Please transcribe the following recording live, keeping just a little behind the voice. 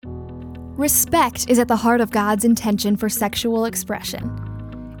Respect is at the heart of God's intention for sexual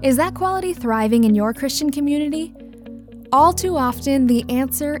expression. Is that quality thriving in your Christian community? All too often, the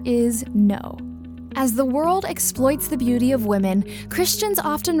answer is no. As the world exploits the beauty of women, Christians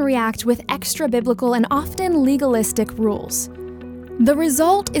often react with extra-biblical and often legalistic rules. The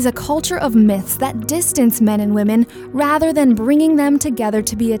result is a culture of myths that distance men and women rather than bringing them together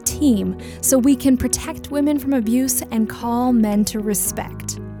to be a team so we can protect women from abuse and call men to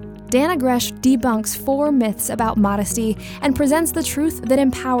respect. Dannah Gresh debunks 4 myths about modesty and presents the truth that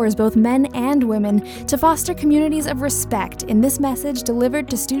empowers both men and women to foster communities of respect in this message delivered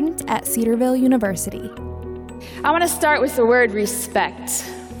to students at Cedarville University. I want to start with the word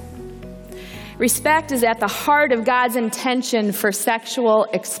respect. Respect is at the heart of God's intention for sexual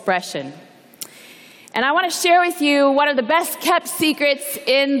expression. And I want to share with you one of the best kept secrets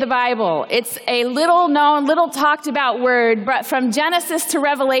in the Bible. It's a little known, little talked about word, but from Genesis to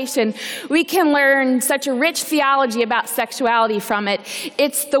Revelation, we can learn such a rich theology about sexuality from it.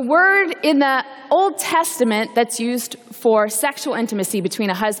 It's the word in the Old Testament that's used for sexual intimacy between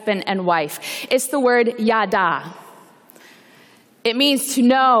a husband and wife. It's the word yada. It means to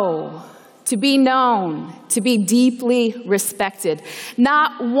know, to be known, to be deeply respected.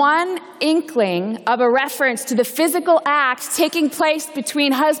 Not one inkling of a reference to the physical act taking place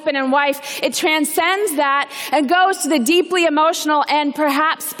between husband and wife. It transcends that and goes to the deeply emotional and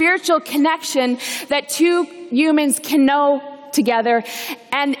perhaps spiritual connection that two humans can know together.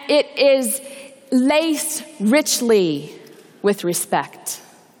 And it is laced richly with respect.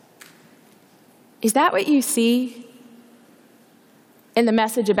 Is that what you see in the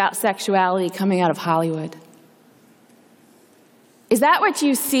message about sexuality coming out of Hollywood? Is that what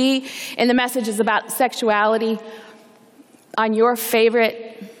you see in the messages about sexuality on your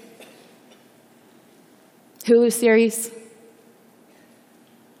favorite Hulu series?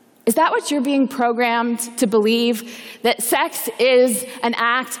 Is that what you're being programmed to believe, that sex is an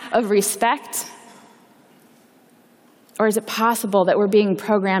act of respect? Or is it possible that we're being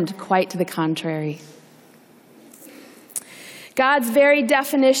programmed quite to the contrary? God's very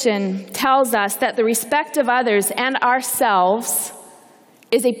definition tells us that the respect of others and ourselves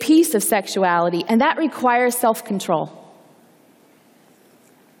is a piece of sexuality, and that requires self-control.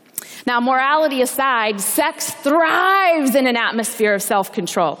 Now, morality aside, sex thrives in an atmosphere of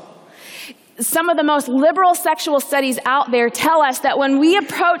self-control. Some of the most liberal sexual studies out there tell us that when we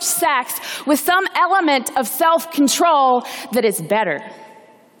approach sex with some element of self-control, that it's better.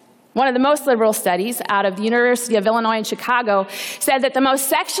 One of the most liberal studies out of the University of Illinois in Chicago said that the most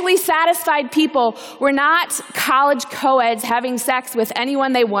sexually satisfied people were not college co-eds having sex with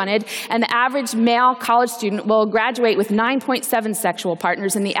anyone they wanted, and the average male college student will graduate with 9.7 sexual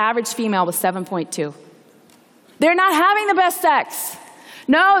partners, and the average female with 7.2. They're not having the best sex.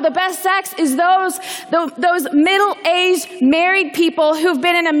 No, the best sex is those middle-aged married people who've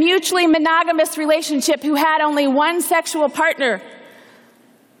been in a mutually monogamous relationship who had only one sexual partner.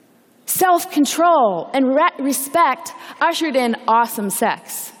 Self-control and respect ushered in awesome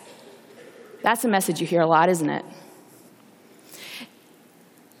sex. That's a message you hear a lot, isn't it?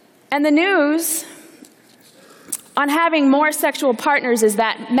 And the news on having more sexual partners is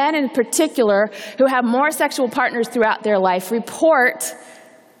that men in particular who have more sexual partners throughout their life report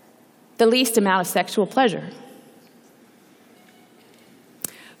the least amount of sexual pleasure.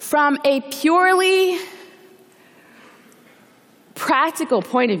 From a purely practical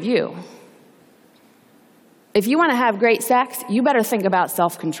point of view, if you want to have great sex, you better think about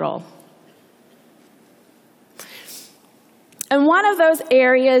self-control. And one of those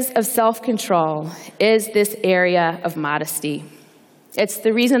areas of self-control is this area of modesty. It's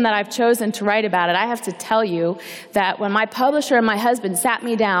the reason that I've chosen to write about it. I have to tell you that when my publisher and my husband sat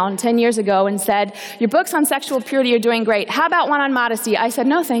me down 10 years ago and said, "Your books on sexual purity are doing great. How about one on modesty?" I said,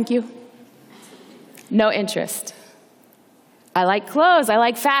 "No, thank you. No interest. I like clothes, I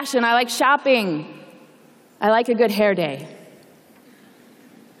like fashion, I like shopping. I like a good hair day.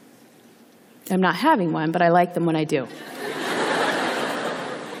 I'm not having one, but I like them when I do."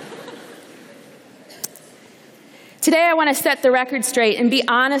 Today, I want to set the record straight and be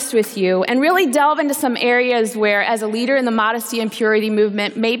honest with you and really delve into some areas where, as a leader in the modesty and purity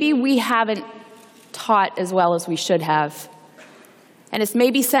movement, maybe we haven't taught as well as we should have. And it's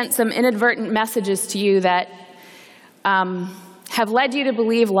maybe sent some inadvertent messages to you that have led you to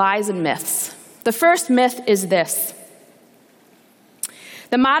believe lies and myths. The first myth is this: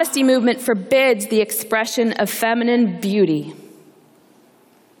 the modesty movement forbids the expression of feminine beauty.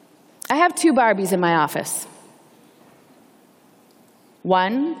 I have 2 Barbies in my office.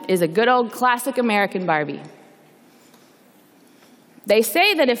 One is a good old classic American Barbie. They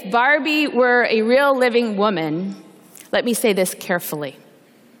say that if Barbie were a real living woman, let me say this carefully,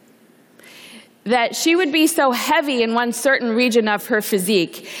 that she would be so heavy in one certain region of her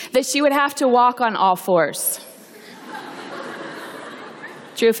physique that she would have to walk on all fours.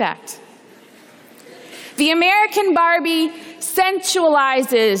 True fact. The American Barbie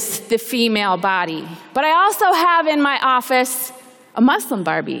sensualizes the female body. But I also have in my office a Muslim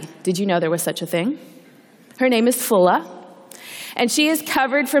Barbie. Did you know there was such a thing? Her name is Fulla, and she is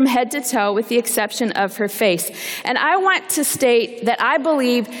covered from head to toe with the exception of her face. And I want to state that I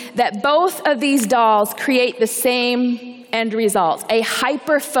believe that both of these dolls create the same end result, a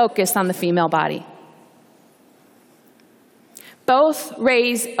hyper-focus on the female body. Both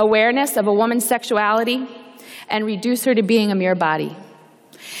raise awareness of a woman's sexuality and reduce her to being a mere body.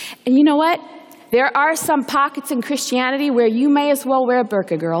 And you know what? There are some pockets in Christianity where you may as well wear a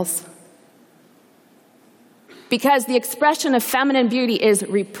burqa, girls. Because the expression of feminine beauty is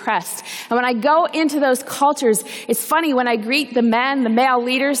repressed. And when I go into those cultures, it's funny, when I greet the men, the male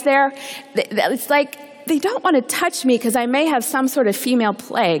leaders there, it's like they don't want to touch me because I may have some sort of female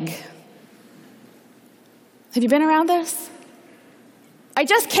plague. Have you been around this? I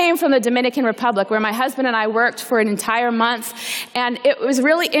just came from the Dominican Republic where my husband and I worked for an entire month, and it was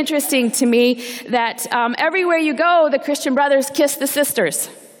really interesting to me that everywhere you go, the Christian brothers kiss the sisters.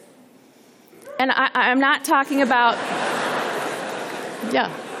 And I'm not talking about,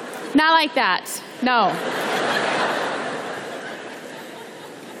 yeah, not like that, no.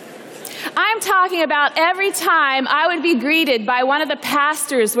 I'm talking about every time I would be greeted by one of the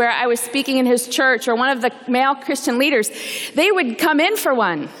pastors where I was speaking in his church or one of the male Christian leaders, they would come in for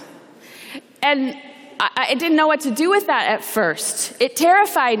one. And I didn't know what to do with that at first. It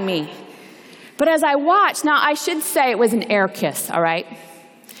terrified me. But as I watched, now I should say it was an air kiss, all right?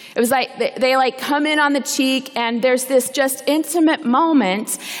 It was like they like come in on the cheek and there's this just intimate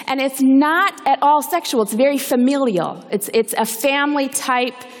moment, and it's not at all sexual. It's very familial. It's a family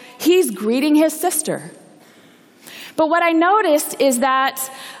type. He's greeting his sister. But what I noticed is that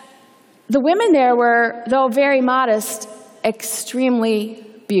the women there were, though very modest, extremely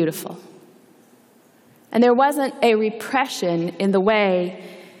beautiful. And there wasn't a repression in the way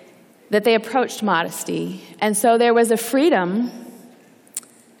that they approached modesty. And so there was a freedom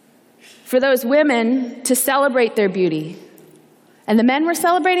for those women to celebrate their beauty. And the men were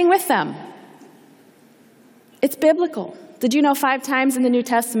celebrating with them. It's biblical. Did you know 5 times in the New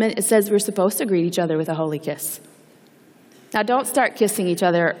Testament it says we're supposed to greet each other with a holy kiss? Now don't start kissing each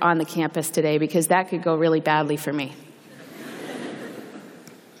other on the campus today because that could go really badly for me.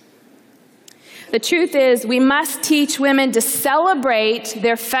 The truth is we must teach women to celebrate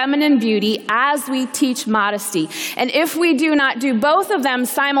their feminine beauty as we teach modesty. And if we do not do both of them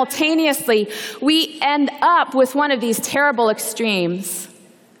simultaneously, we end up with one of these terrible extremes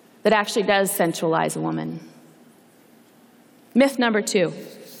that actually does sensualize a woman. Myth number 2.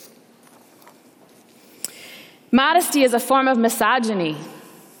 Modesty is a form of misogyny.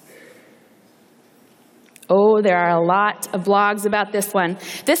 Oh, there are a lot of blogs about this one.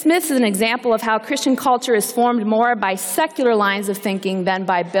 This myth is an example of how Christian culture is formed more by secular lines of thinking than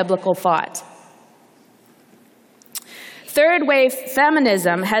by biblical thought. Third-wave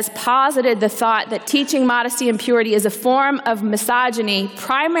feminism has posited the thought that teaching modesty and purity is a form of misogyny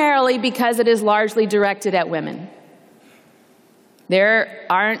primarily because it is largely directed at women. There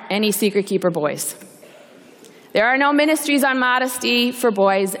aren't any secret keeper boys. There are no ministries on modesty for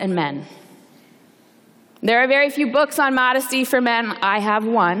boys and men. There are very few books on modesty for men. I have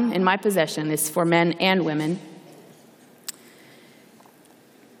one in my possession. It's for men and women.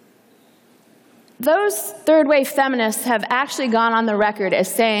 Those third-wave feminists have actually gone on the record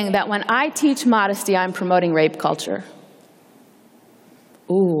as saying that when I teach modesty, I'm promoting rape culture.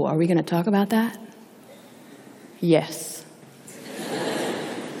 Ooh, are we going to talk about that? Yes.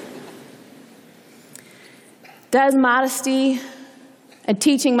 Does modesty and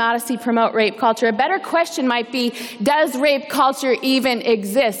teaching modesty promote rape culture? A better question might be, does rape culture even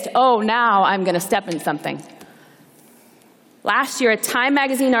exist? Oh, now I'm going to step in something. Last year, a Time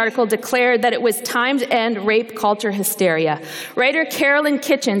magazine article declared that it was time to end rape culture hysteria. Writer Carolyn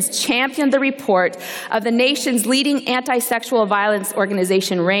Kitchens championed the report of the nation's leading anti-sexual violence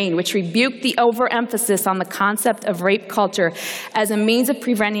organization, RAINN, which rebuked the overemphasis on the concept of rape culture as a means of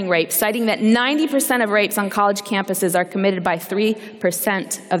preventing rape, citing that 90% of rapes on college campuses are committed by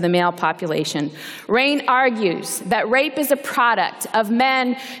 3% of the male population. RAINN argues that rape is a product of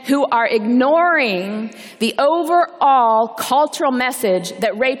men who are ignoring the overall cultural message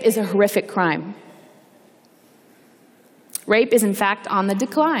that rape is a horrific crime. Rape is, in fact, on the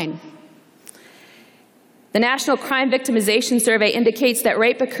decline. The National Crime Victimization Survey indicates that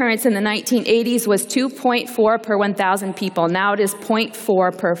rape occurrence in the 1980s was 2.4 per 1,000 people. Now it is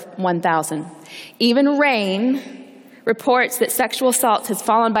 0.4 per 1,000. Even RAINN reports that sexual assault has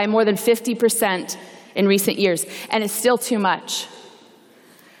fallen by more than 50% in recent years, and it's still too much.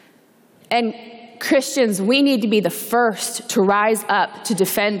 And Christians, we need to be the first to rise up to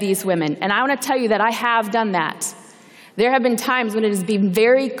defend these women. And I want to tell you that I have done that. There have been times when it has been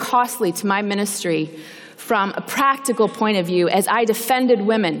very costly to my ministry from a practical point of view as I defended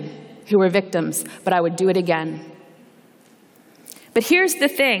women who were victims, but I would do it again. But here's the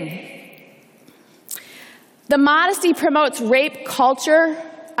thing. The modesty promotes rape culture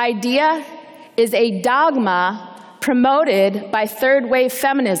idea is a dogma promoted by third-wave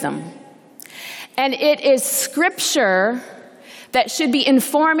feminism. And it is scripture that should be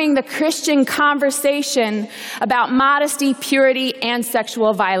informing the Christian conversation about modesty, purity, and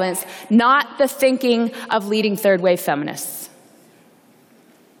sexual violence, not the thinking of leading third-wave feminists.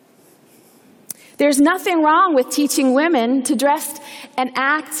 There's nothing wrong with teaching women to dress and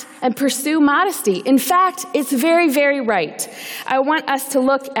act and pursue modesty. In fact, it's very, very right. I want us to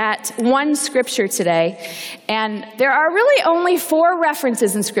look at one scripture today, and there are really only 4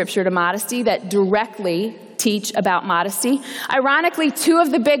 references in scripture to modesty that directly teach about modesty. Ironically, 2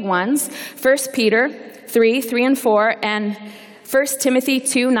 of the big ones, 1 Peter 3 and 4, and 1 Timothy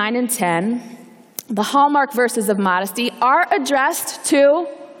 2, 9 and 10, the hallmark verses of modesty, are addressed to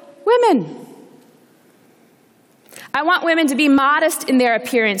women. I want women to be modest in their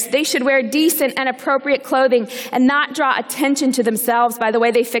appearance. They should wear decent and appropriate clothing and not draw attention to themselves by the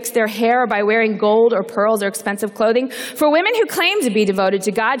way they fix their hair or by wearing gold or pearls or expensive clothing. For women who claim to be devoted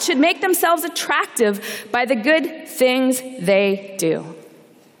to God should make themselves attractive by the good things they do.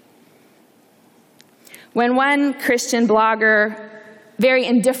 When one Christian blogger, very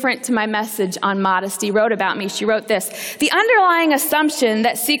indifferent to my message on modesty, wrote about me, she wrote this: "The underlying assumption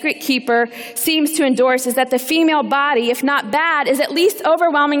that Secret Keeper seems to endorse is that the female body, if not bad, is at least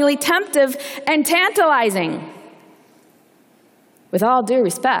overwhelmingly temptive and tantalizing. With all due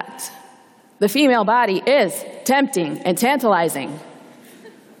respect, the female body is tempting and tantalizing.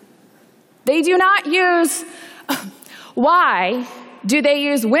 They do not use..." Why do they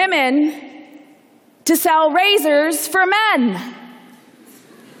use women to sell razors for men?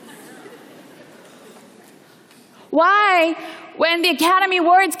 Why, when the Academy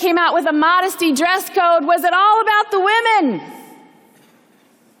Awards came out with a modesty dress code, was it all about the women?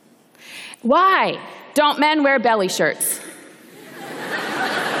 Why don't men wear belly shirts?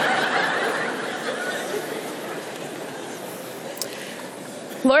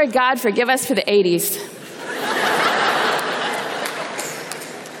 Lord God, forgive us for the 80s.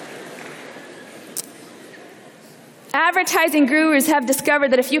 Advertising gurus have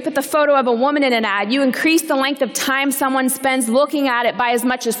discovered that if you put the photo of a woman in an ad, you increase the length of time someone spends looking at it by as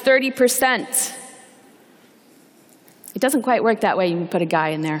much as 30%. It doesn't quite work that way when you put a guy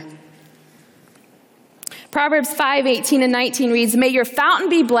in there. Proverbs 5:18 and 19 reads, "May your fountain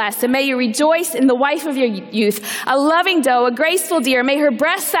be blessed, and may you rejoice in the wife of your youth, a loving doe, a graceful deer. May her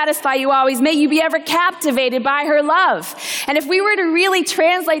breast satisfy you always. May you be ever captivated by her love." And if we were to really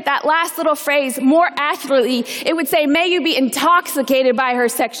translate that last little phrase more accurately, it would say, "May you be intoxicated by her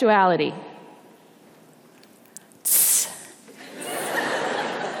sexuality."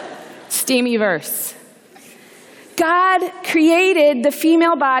 Steamy verse. God created the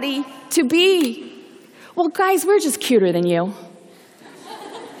female body to be. Well, guys, we're just cuter than you.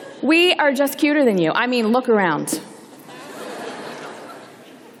 We are just cuter than you. I mean, look around.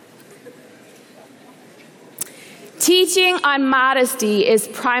 Teaching on modesty is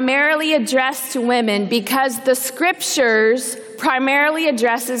primarily addressed to women because the scriptures primarily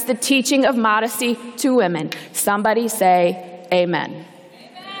addresses the teaching of modesty to women. Somebody say amen. Amen.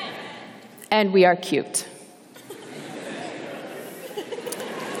 And we are cute.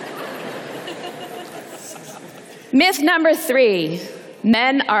 Myth number 3,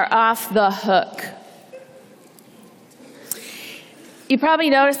 men are off the hook. You probably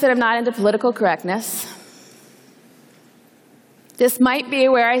noticed that I'm not into political correctness. This might be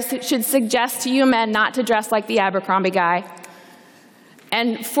where I should suggest to you men not to dress like the Abercrombie guy.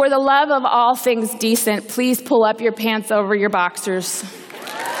 And for the love of all things decent, please pull up your pants over your boxers.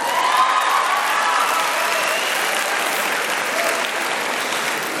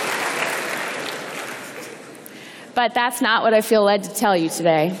 But that's not what I feel led to tell you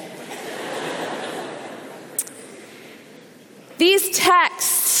today. These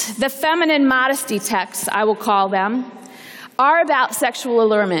texts, the feminine modesty texts, I will call them, are about sexual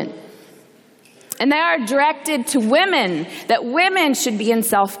allurement. And they are directed to women, that women should be in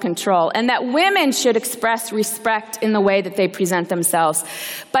self-control and that women should express respect in the way that they present themselves.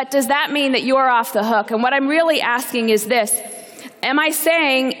 But does that mean that you're off the hook? And what I'm really asking is this: am I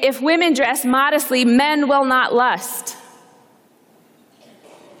saying if women dress modestly, men will not lust?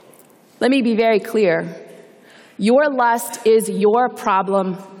 Let me be very clear. Your lust is your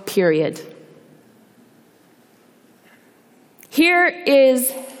problem, period. Here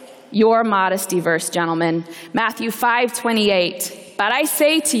is your modesty verse, gentlemen. Matthew 5:28. But I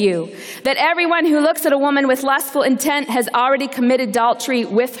say to you that everyone who looks at a woman with lustful intent has already committed adultery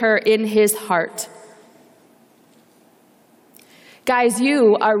with her in his heart. Guys,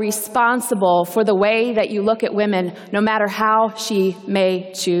 you are responsible for the way that you look at women, no matter how she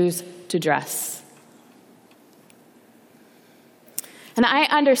may choose to dress. And I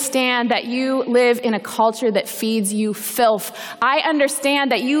understand that you live in a culture that feeds you filth. I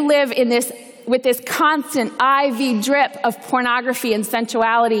understand that you live in with this constant IV drip of pornography and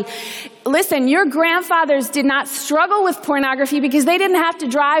sensuality. Listen, your grandfathers did not struggle with pornography because they didn't have to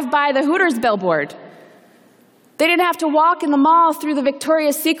drive by the Hooters billboard. They didn't have to walk in the mall through the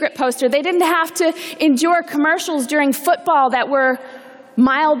Victoria's Secret poster. They didn't have to endure commercials during football that were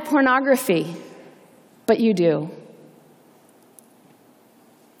mild pornography. But you do.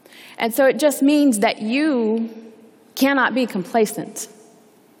 And so it just means that you cannot be complacent.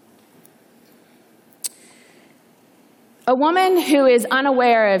 A woman who is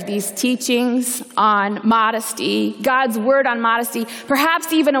unaware of these teachings on modesty, God's word on modesty,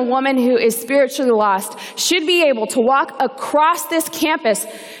 perhaps even a woman who is spiritually lost, should be able to walk across this campus.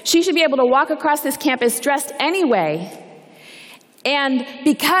 She should be able to walk across this campus dressed anyway. And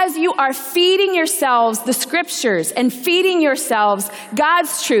because you are feeding yourselves the scriptures and feeding yourselves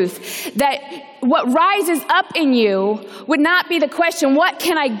God's truth, that what rises up in you would not be the question, what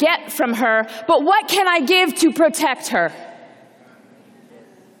can I get from her, but what can I give to protect her?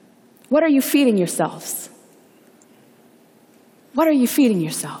 What are you feeding yourselves? What are you feeding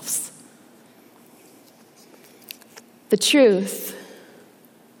yourselves? The truth,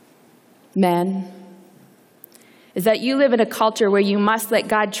 men, is that you live in a culture where you must let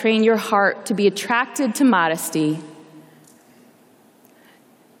God train your heart to be attracted to modesty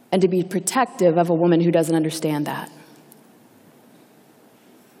and to be protective of a woman who doesn't understand that.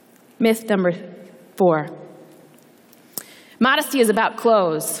 Myth number 4. Modesty is about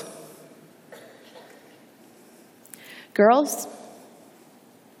clothes. Girls,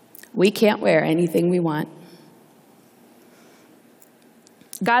 we can't wear anything we want.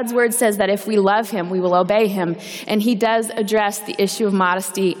 God's word says that if we love him, we will obey him. And he does address the issue of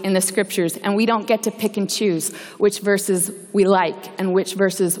modesty in the scriptures. And we don't get to pick and choose which verses we like and which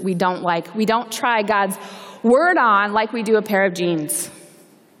verses we don't like. We don't try God's word on like we do a pair of jeans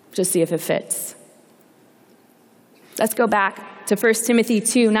to see if it fits. Let's go back to 1 Timothy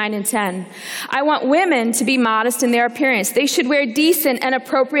 2:9 and 10. I want women to be modest in their appearance. They should wear decent and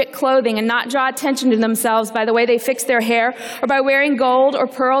appropriate clothing and not draw attention to themselves by the way they fix their hair or by wearing gold or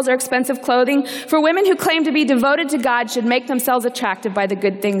pearls or expensive clothing. For women who claim to be devoted to God should make themselves attractive by the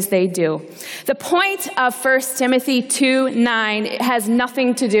good things they do. The point of 1 Timothy 2:9 has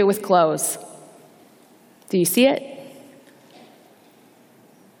nothing to do with clothes. Do you see it?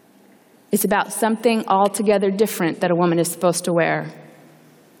 It's about something altogether different that a woman is supposed to wear.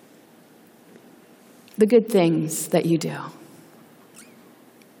 The good things that you do.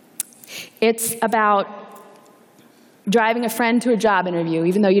 It's about driving a friend to a job interview,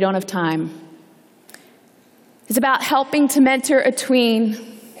 even though you don't have time. It's about helping to mentor a tween.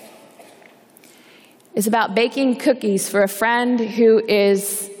 It's about baking cookies for a friend who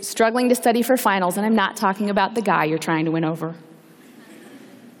is struggling to study for finals, and I'm not talking about the guy you're trying to win over.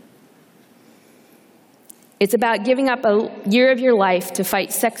 It's about giving up a year of your life to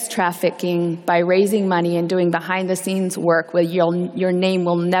fight sex trafficking by raising money and doing behind-the-scenes work where your name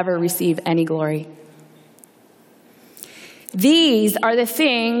will never receive any glory. These are the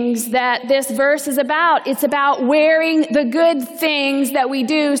things that this verse is about. It's about wearing the good things that we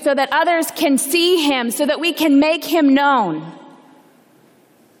do so that others can see him, so that we can make him known.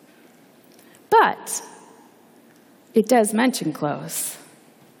 But it does mention clothes,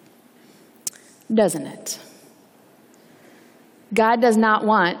 doesn't it? God does not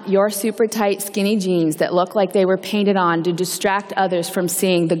want your super tight, skinny jeans that look like they were painted on to distract others from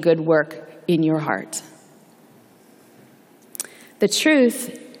seeing the good work in your heart. The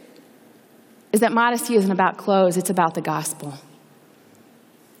truth is that modesty isn't about clothes, it's about the gospel.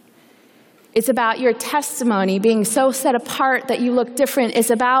 It's about your testimony being so set apart that you look different. It's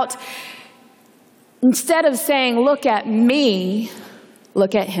about, instead of saying, look at me,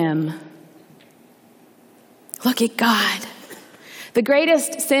 look at him. Look at God. The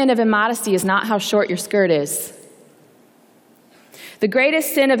greatest sin of immodesty is not how short your skirt is. The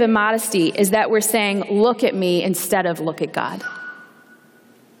greatest sin of immodesty is that we're saying, look at me, instead of look at God.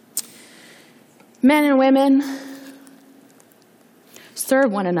 Men and women,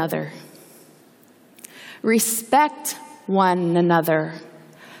 serve one another. Respect one another.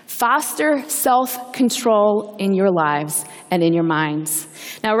 Foster self-control in your lives and in your minds.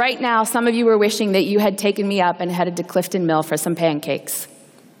 Now, right now, some of you are wishing that you had taken me up and headed to Clifton Mill for some pancakes.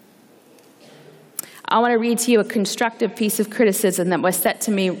 I want to read to you a constructive piece of criticism that was set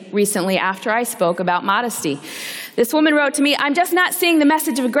to me recently after I spoke about modesty. This woman wrote to me, "I'm just not seeing the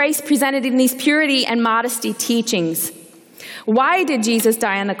message of grace presented in these purity and modesty teachings. Why did Jesus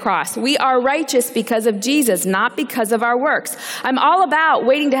die on the cross? We are righteous because of Jesus, not because of our works. I'm all about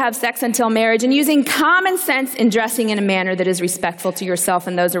waiting to have sex until marriage and using common sense in dressing in a manner that is respectful to yourself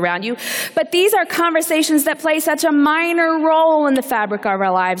and those around you. But these are conversations that play such a minor role in the fabric of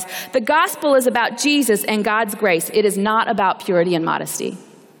our lives. The gospel is about Jesus and God's grace. It is not about purity and modesty."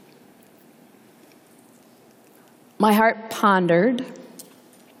 My heart pondered,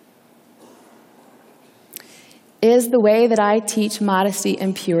 is the way that I teach modesty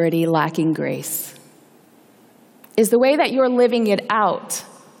and purity lacking grace? Is the way that you're living it out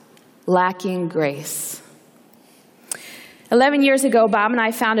lacking grace? 11 years ago, Bob and I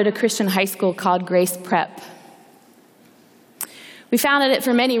founded a Christian high school called Grace Prep. We founded it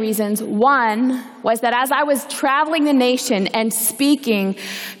for many reasons. One was that as I was traveling the nation and speaking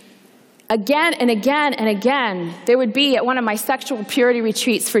again and again and again, there would be at one of my sexual purity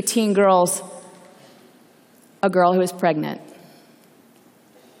retreats for teen girls, a girl who was pregnant.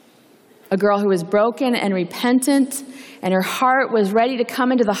 A girl who was broken and repentant, and her heart was ready to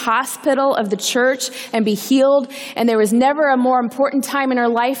come into the hospital of the church and be healed, and there was never a more important time in her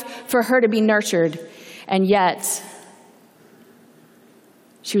life for her to be nurtured. And yet,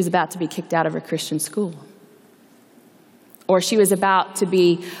 she was about to be kicked out of her Christian school. Or she was about to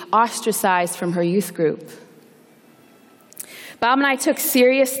be ostracized from her youth group. Bob and I took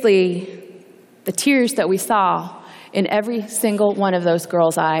seriously the tears that we saw in every single one of those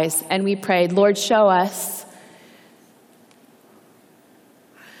girls' eyes, and we prayed, Lord, show us.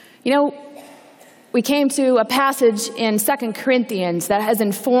 You know, we came to a passage in 2 Corinthians that has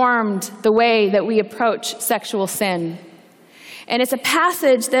informed the way that we approach sexual sin. And it's a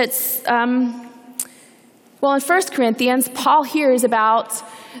passage that's, in 1 Corinthians, Paul hears about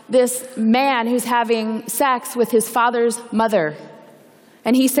this man who's having sex with his father's mother.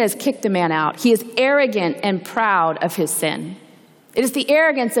 And he says, kick the man out. He is arrogant and proud of his sin. It is the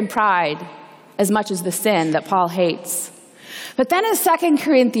arrogance and pride as much as the sin that Paul hates. But then in 2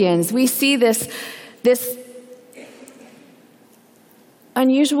 Corinthians, we see this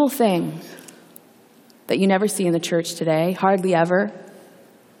unusual thing that you never see in the church today, hardly ever.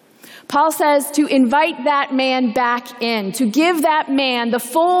 Paul says to invite that man back in, to give that man the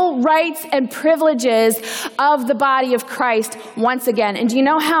full rights and privileges of the body of Christ once again. And do you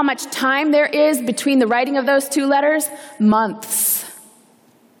know how much time there is between the writing of those two letters? Months,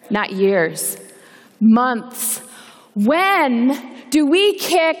 not years. Months. When do we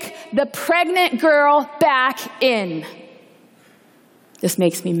kick the pregnant girl back in? This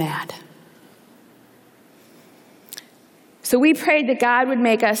makes me mad. So we prayed that God would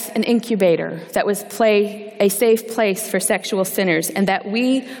make us an incubator that was a safe place for sexual sinners, and that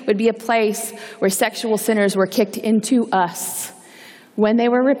we would be a place where sexual sinners were kicked into us when they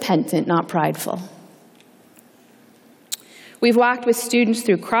were repentant, not prideful. We've walked with students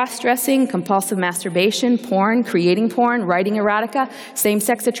through cross-dressing, compulsive masturbation, porn, creating porn, writing erotica,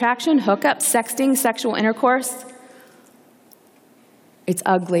 same-sex attraction, hookups, sexting, sexual intercourse. It's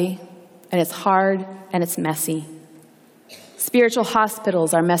ugly, and it's hard, and it's messy. Spiritual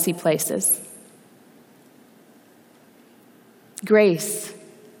hospitals are messy places. Grace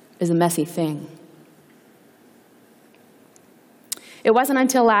is a messy thing. It wasn't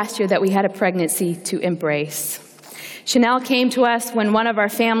until last year that we had a pregnancy to embrace. Chanel came to us when one of our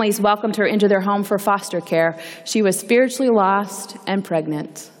families welcomed her into their home for foster care. She was spiritually lost and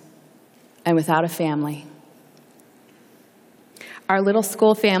pregnant and without a family. Our little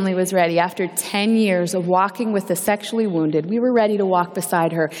school family was ready. After 10 years of walking with the sexually wounded, we were ready to walk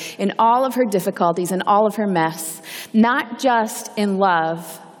beside her in all of her difficulties and all of her mess, not just in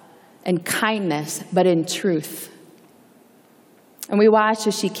love and kindness, but in truth. And we watched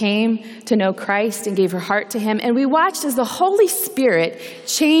as she came to know Christ and gave her heart to him, and we watched as the Holy Spirit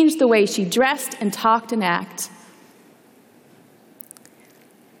changed the way she dressed and talked and acted.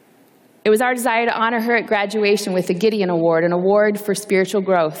 It was our desire to honor her at graduation with the Gideon Award, an award for spiritual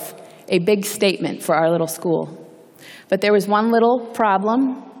growth. a big statement for our little school. But there was one little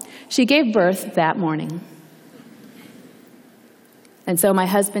problem. She gave birth that morning. And so my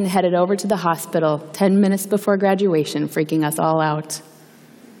husband headed over to the hospital 10 minutes before graduation, freaking us all out,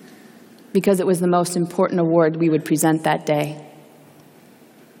 because it was the most important award we would present that day.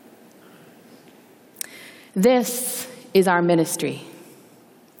 This is our ministry.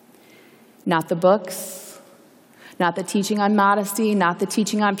 Not the books, not the teaching on modesty, not the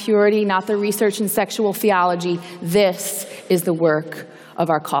teaching on purity, not the research in sexual theology. This is the work of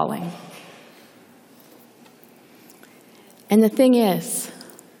our calling. And the thing is,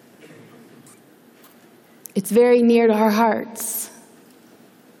 it's very near to our hearts,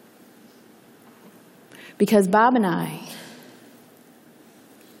 because Bob and I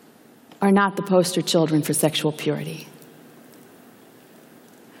are not the poster children for sexual purity.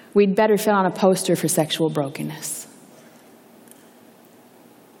 We'd better fit on a poster for sexual brokenness.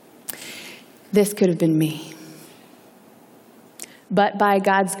 This could have been me. But by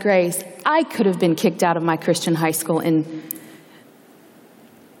God's grace, I could have been kicked out of my Christian high school, and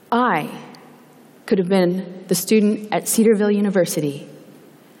I could have been the student at Cedarville University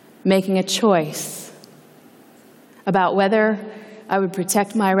making a choice about whether I would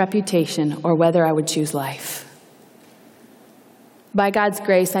protect my reputation or whether I would choose life. By God's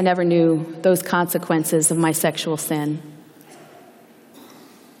grace, I never knew those consequences of my sexual sin.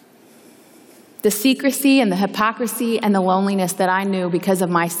 The secrecy and the hypocrisy and the loneliness that I knew because of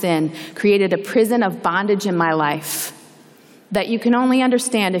my sin created a prison of bondage in my life that you can only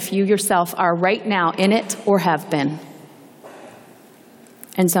understand if you yourself are right now in it or have been.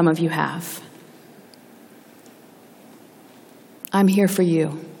 And some of you have. I'm here for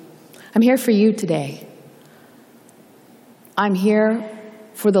you. I'm here for you today. I'm here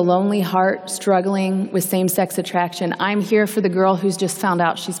for the lonely heart struggling with same-sex attraction. I'm here for the girl who's just found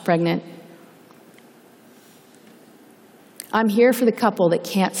out she's pregnant. I'm here for the couple that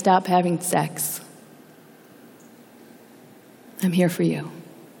can't stop having sex. I'm here for you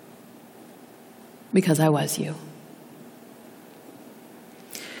because I was you.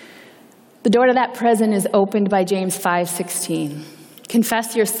 The door to that prison is opened by James 5:16.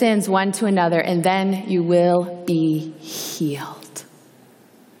 Confess your sins one to another, and then you will be healed.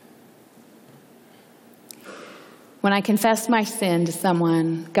 When I confessed my sin to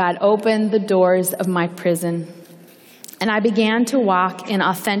someone, God opened the doors of my prison, and I began to walk in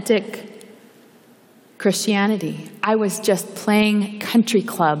authentic Christianity. I was just playing country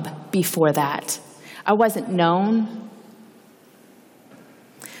club before that. I wasn't known.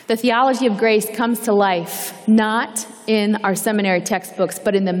 The theology of grace comes to life not in our seminary textbooks,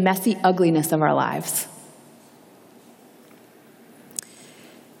 but in the messy ugliness of our lives.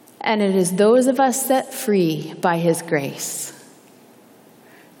 And it is those of us set free by His grace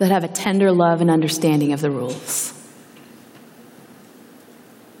that have a tender love and understanding of the rules.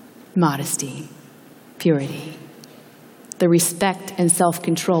 Modesty, purity, the respect and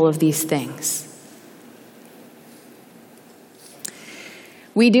self-control of these things.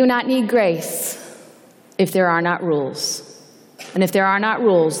 We do not need grace if there are not rules. And if there are not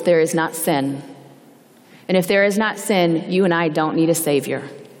rules, there is not sin. And if there is not sin, you and I don't need a Savior.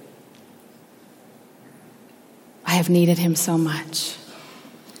 I have needed Him so much.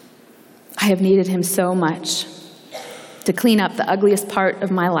 I have needed Him so much to clean up the ugliest part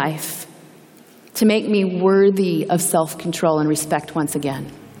of my life, to make me worthy of self-control and respect once again.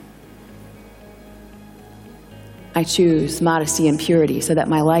 I choose modesty and purity so that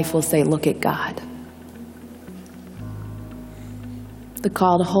my life will say, look at God. The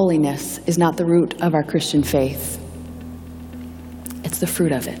call to holiness is not the root of our Christian faith. It's the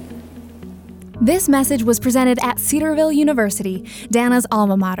fruit of it. This message was presented at Cedarville University, Dana's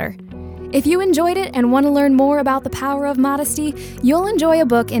alma mater. If you enjoyed it and want to learn more about the power of modesty, you'll enjoy a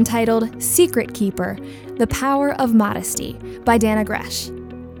book entitled Secret Keeper, The Power of Modesty by Dana Gresh.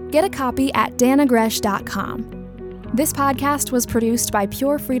 Get a copy at danagresh.com. This podcast was produced by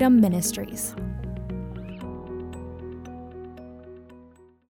Pure Freedom Ministries.